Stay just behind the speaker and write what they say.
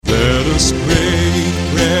us break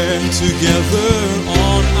bread together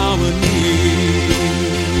on our knees.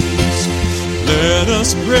 Let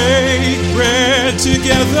us break bread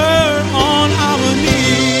together on our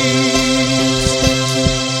knees.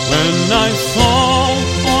 When I fall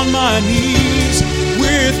on my knees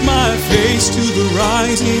with my face to the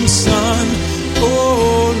rising sun,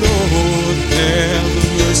 oh Lord, have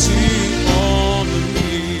mercy on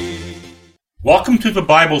me. Welcome to The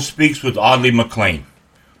Bible Speaks with Audley McLean.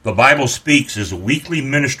 The Bible Speaks is a weekly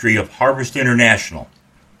ministry of Harvest International.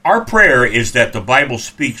 Our prayer is that The Bible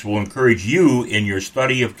Speaks will encourage you in your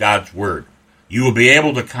study of God's Word. You will be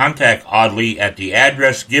able to contact Audley at the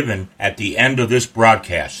address given at the end of this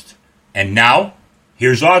broadcast. And now,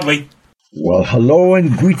 here's Audley. Well, hello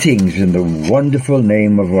and greetings in the wonderful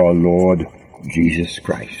name of our Lord Jesus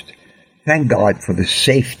Christ. Thank God for the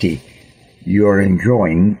safety you're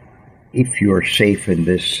enjoying, if you're safe in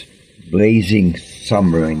this blazing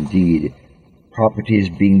summer indeed. Properties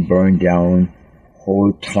being burned down,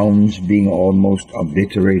 whole towns being almost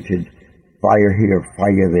obliterated, fire here,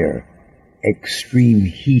 fire there, extreme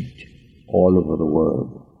heat all over the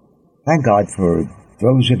world. Thank God for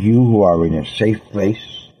those of you who are in a safe place.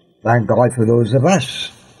 Thank God for those of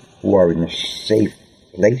us who are in a safe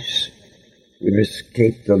place. We've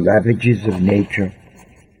escaped the ravages of nature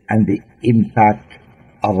and the impact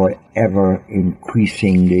of our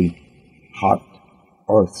ever-increasingly hot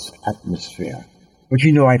Earth's atmosphere. But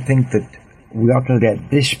you know, I think that we ought to let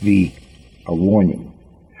this be a warning.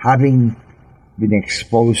 Having been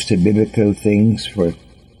exposed to biblical things for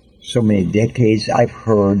so many decades, I've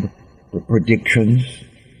heard the predictions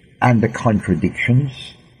and the contradictions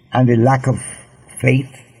and the lack of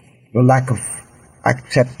faith, the lack of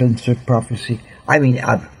acceptance of prophecy. I mean,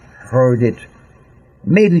 I've heard it,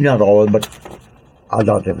 maybe not all, but a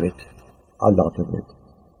lot of it.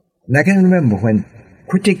 And I can remember when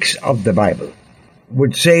critics of the Bible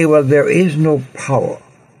would say, well, there is no power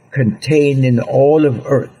contained in all of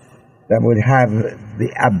earth that would have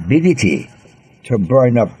the ability to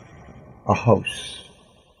burn up a house,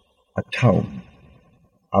 a town,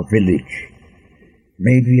 a village,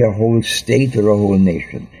 maybe a whole state or a whole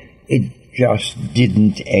nation. It just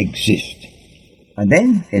didn't exist. And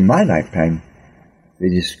then, in my lifetime, they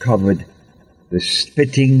discovered the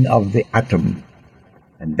splitting of the atom,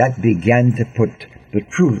 and that began to put the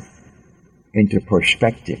truth into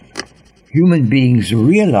perspective. Human beings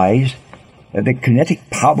realized that the kinetic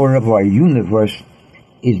power of our universe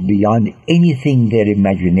is beyond anything their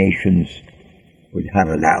imaginations would have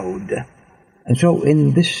allowed. And so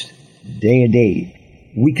in this day and age,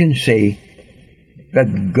 we can say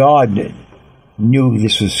that God knew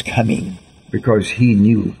this was coming because He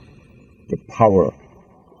knew the power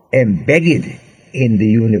embedded in the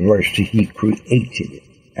universe that He created.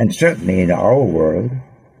 And certainly in our world,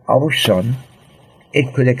 our sun,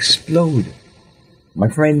 it could explode. My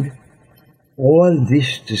friend, all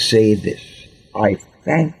this to say this: I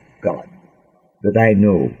thank God that I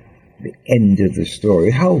know the end of the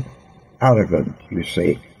story. How arrogant, you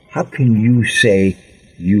say. How can you say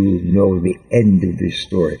you know the end of this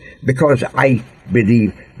story? Because I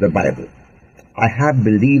believe the Bible. I have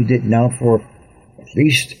believed it now for at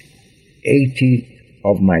least 80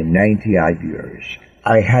 of my 90-odd years.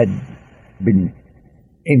 I had been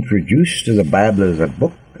introduced to the Bible as a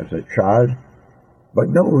book, as a child, but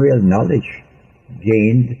no real knowledge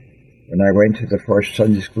gained. When I went to the first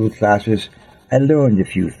Sunday school classes, I learned a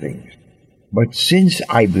few things. But since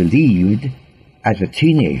I believed as a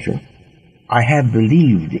teenager, I have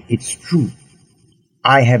believed its truth.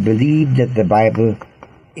 I have believed that the Bible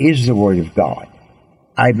is the Word of God.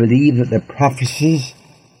 I believe that the prophecies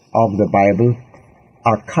of the Bible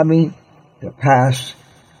are coming to pass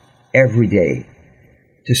every day,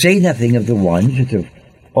 to say nothing of the ones that have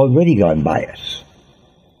already gone by us.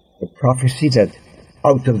 The prophecy that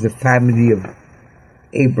out of the family of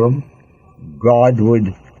Abram, God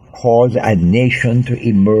would cause a nation to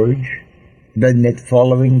emerge, then that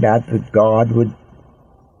following that God would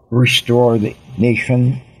restore the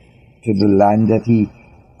nation to the land that He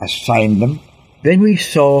assigned them. Then we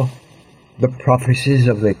saw the prophecies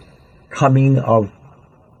of the coming of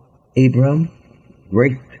Abraham,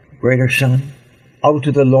 greater son. Out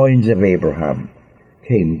of the loins of Abraham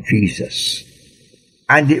came Jesus.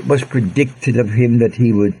 And it was predicted of Him that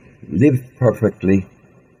He would live perfectly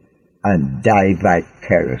and die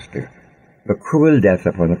vicariously, the cruel death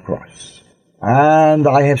upon a cross. And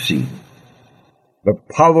I have seen the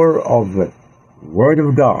power of the Word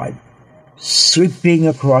of God sweeping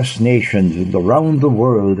across nations and around the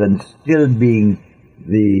world and still being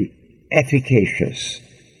the efficacious,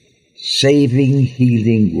 saving,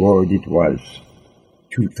 healing Word it was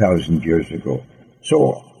 2,000 years ago.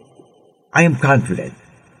 So I am confident.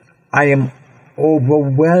 I am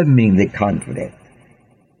overwhelmingly confident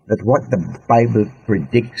that what the Bible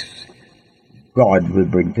predicts God will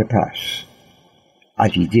bring to pass,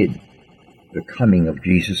 as he did the coming of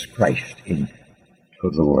Jesus Christ into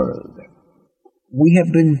the world. We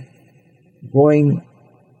have been going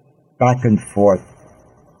back and forth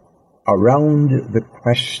around the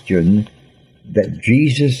question that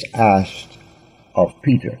Jesus asked of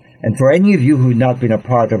Peter. And for any of you who have not been a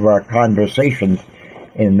part of our conversations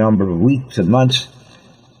in a number of weeks and months,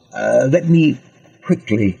 let me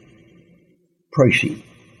quickly proceed.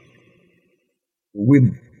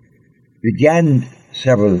 We began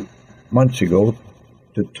several months ago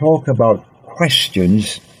to talk about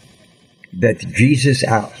questions that Jesus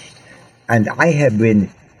asked. And I have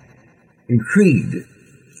been intrigued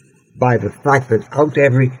by the fact that out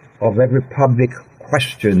of every public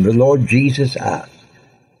question the Lord Jesus asked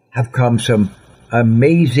have come some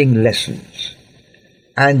amazing lessons.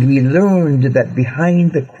 And we learned that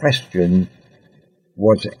behind the question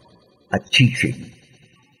was a teaching,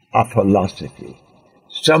 a philosophy,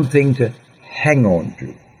 something to hang on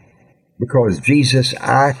to. Because Jesus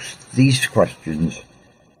asked these questions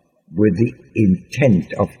with the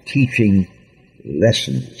intent of teaching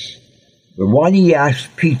lessons. The one he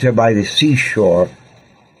asked Peter by the seashore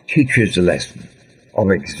teaches the lesson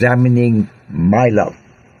of examining my love,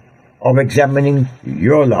 of examining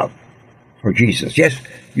your love for Jesus. Yes,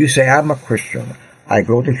 you say, I'm a Christian. I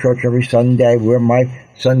go to church every Sunday. I wear my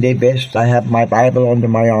Sunday best. I have my Bible under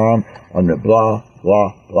my arm, on the blah,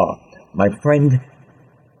 blah, blah. My friend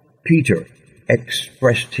Peter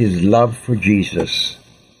expressed his love for Jesus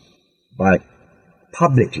by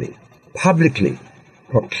publicly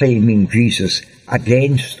proclaiming Jesus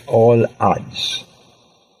against all odds.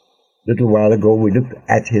 A little while ago, we looked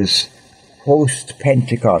at his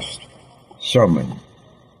post-Pentecost sermon,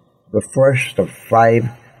 the first of 5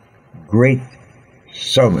 great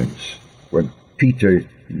sermons where Peter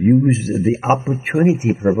used the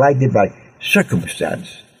opportunity provided by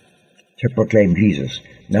circumstance to proclaim Jesus.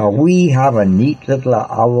 Now, we have a neat little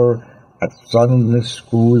hour at Sunday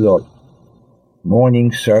school or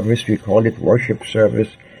morning service. We call it worship service,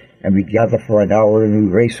 and we gather for an hour and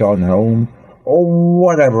we race on home, or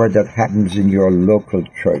whatever that happens in your local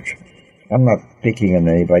church. I'm not picking on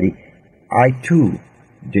anybody. I too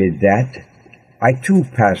did that. I too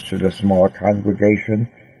pastored a small congregation.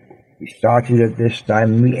 We started at this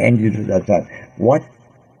time and we ended at that. What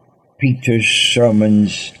Peter's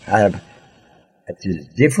sermons have that is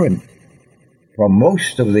different from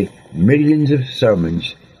most of the millions of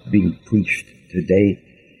sermons being preached today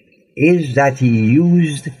is that he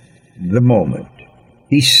used the moment.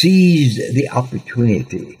 He seized the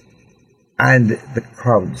opportunity and the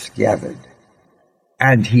crowds gathered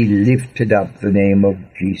and he lifted up the name of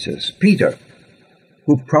Jesus. Peter,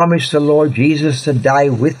 who promised the Lord Jesus to die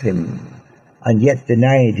with him and yet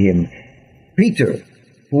denied him. Peter,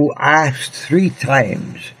 who asked 3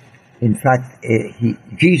 times. In fact,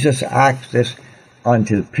 Jesus asked this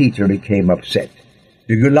until Peter became upset.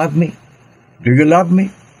 Do you love me? Do you love me?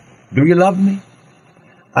 Do you love me?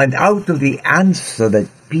 And out of the answer that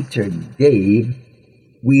Peter gave,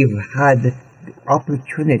 we've had the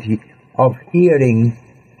opportunity of hearing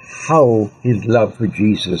how his love for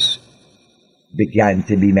Jesus began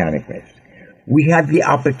to be manifest. We had the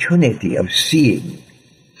opportunity of seeing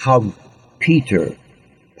how Peter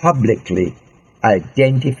publicly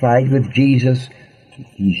identified with Jesus.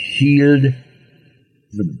 He healed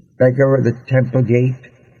the beggar at the temple gate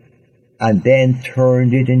and then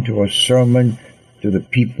turned it into a sermon to the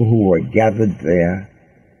people who were gathered there.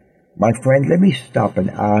 My friend, let me stop and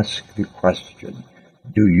ask the question.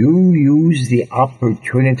 Do you use the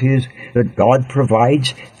opportunities that God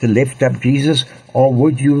provides to lift up Jesus? Or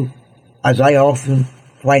would you, as I often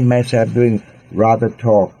find myself doing, rather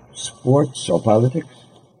talk sports or politics?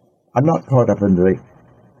 I'm not caught up in the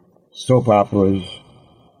soap operas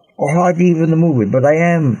or hardly even the movie, but I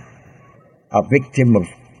am a victim of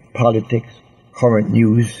politics, current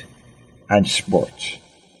news, and sports.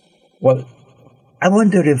 Well, I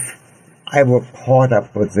wonder if I were caught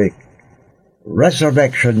up with the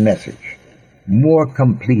resurrection message more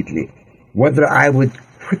completely, whether I would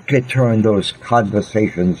quickly turn those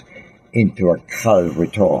conversations into a Calvary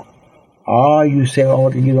talk. You say,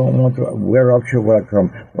 you don't want to wear out your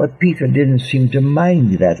welcome. Well, Peter didn't seem to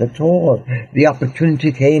mind that at all. The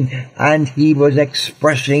opportunity came and he was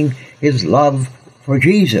expressing his love for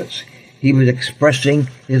Jesus. He was expressing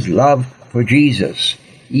his love for Jesus.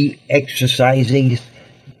 He exercising his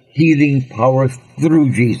healing power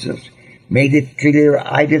through Jesus. Made it clear,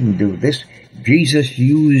 I didn't do this. Jesus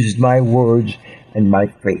used my words and my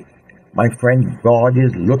faith. My friend, God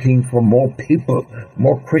is looking for more people,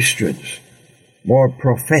 more Christians, more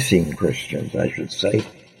professing Christians, I should say,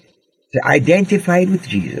 to identify with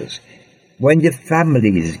Jesus. When the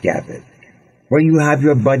family is gathered, when you have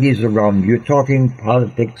your buddies around, you're talking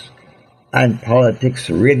politics, and politics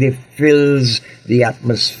really fills the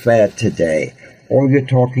atmosphere today, or you're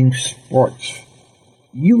talking sports.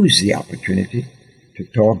 Use the opportunity to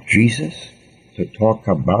talk Jesus, to talk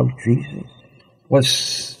about Jesus.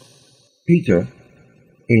 Was Peter,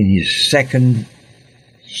 in his second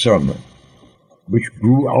sermon, which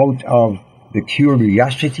grew out of the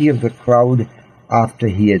curiosity of the crowd after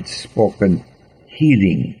he had spoken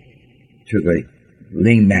healing to the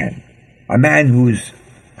lame man, a man whose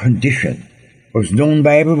condition was known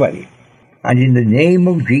by everybody. And in the name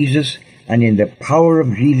of Jesus and in the power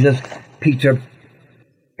of Jesus, Peter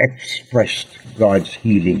expressed God's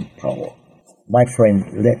healing power. My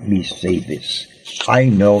friend, let me say this. I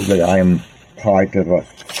know that I am part of a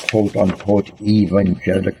quote-unquote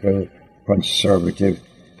evangelical conservative,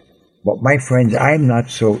 but my friends, I am not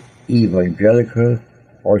so evangelical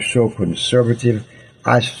or so conservative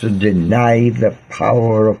as to deny the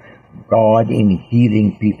power of God in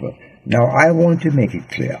healing people. Now, I want to make it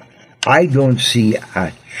clear. I don't see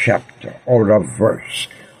a chapter or a verse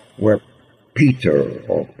where Peter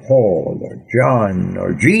or Paul or John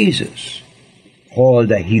or Jesus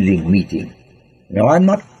called a healing meeting. Now, I'm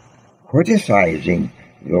not criticizing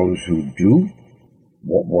those who do.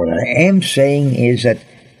 What I am saying is that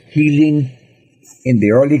healing in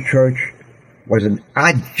the early church was an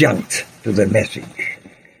adjunct to the message.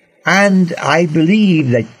 And I believe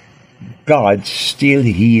that God still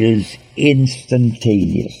heals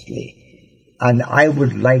instantaneously. And I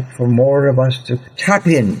would like for more of us to tap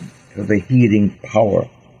in to the healing power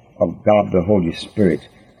of God the Holy Spirit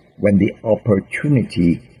when the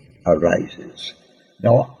opportunity arises.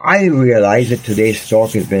 Now, I realize that today's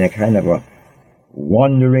talk has been a kind of a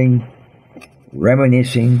wandering,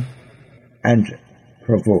 reminiscing, and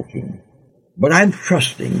provoking. But I'm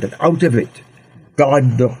trusting that out of it,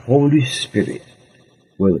 God the Holy Spirit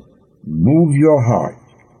will move your heart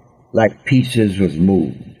like Peter's was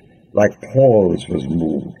moved, like Paul's was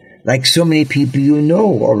moved, like so many people you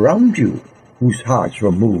know around you whose hearts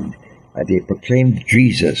were moved, and they proclaimed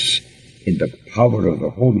Jesus in the power of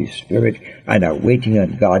the Holy Spirit and are waiting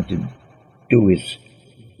on God to do His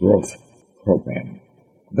growth program.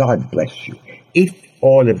 God bless you. If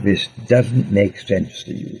all of this doesn't make sense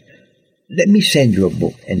to you, let me send you a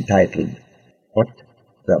book entitled What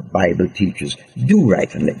the Bible Teaches. Do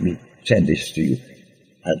write and let me send this to you.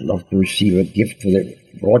 I'd love to receive a gift for the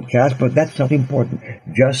broadcast, but that's not important.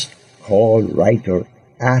 Just call, write, or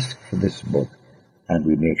ask for this book, and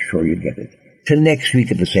we make sure you get it. Till next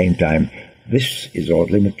week at the same time, this is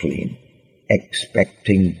Audley McLean,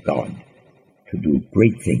 expecting God to do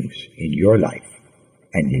great things in your life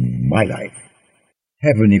and in my life.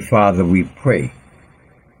 Heavenly Father, we pray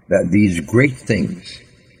that these great things,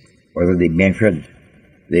 whether they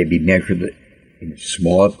be measured in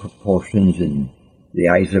small proportions in the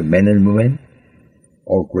eyes of men and women,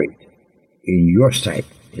 or great, in your sight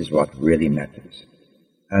is what really matters.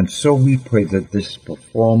 And so we pray that this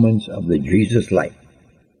performance of the Jesus life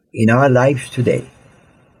in our lives today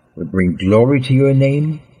will bring glory to your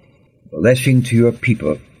name, blessing to your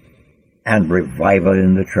people, and revival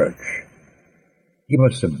in the church. Give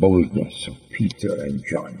us the boldness of Peter and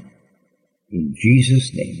John. In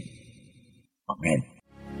Jesus' name, amen.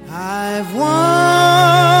 I've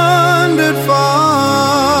wandered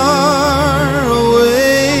far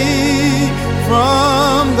away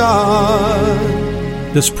from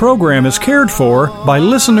God. This program is cared for by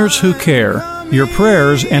listeners who care. Your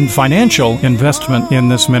prayers and financial investment in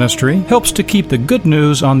this ministry helps to keep the good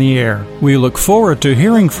news on the air. We look forward to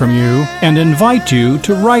hearing from you and invite you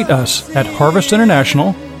to write us at Harvest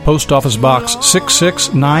International, Post Office Box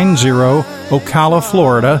 6690, Ocala,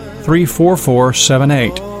 Florida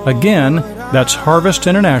 34478. Again, that's Harvest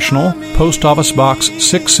International, Post Office Box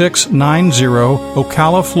 6690,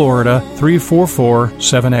 Ocala, Florida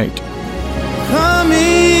 34478.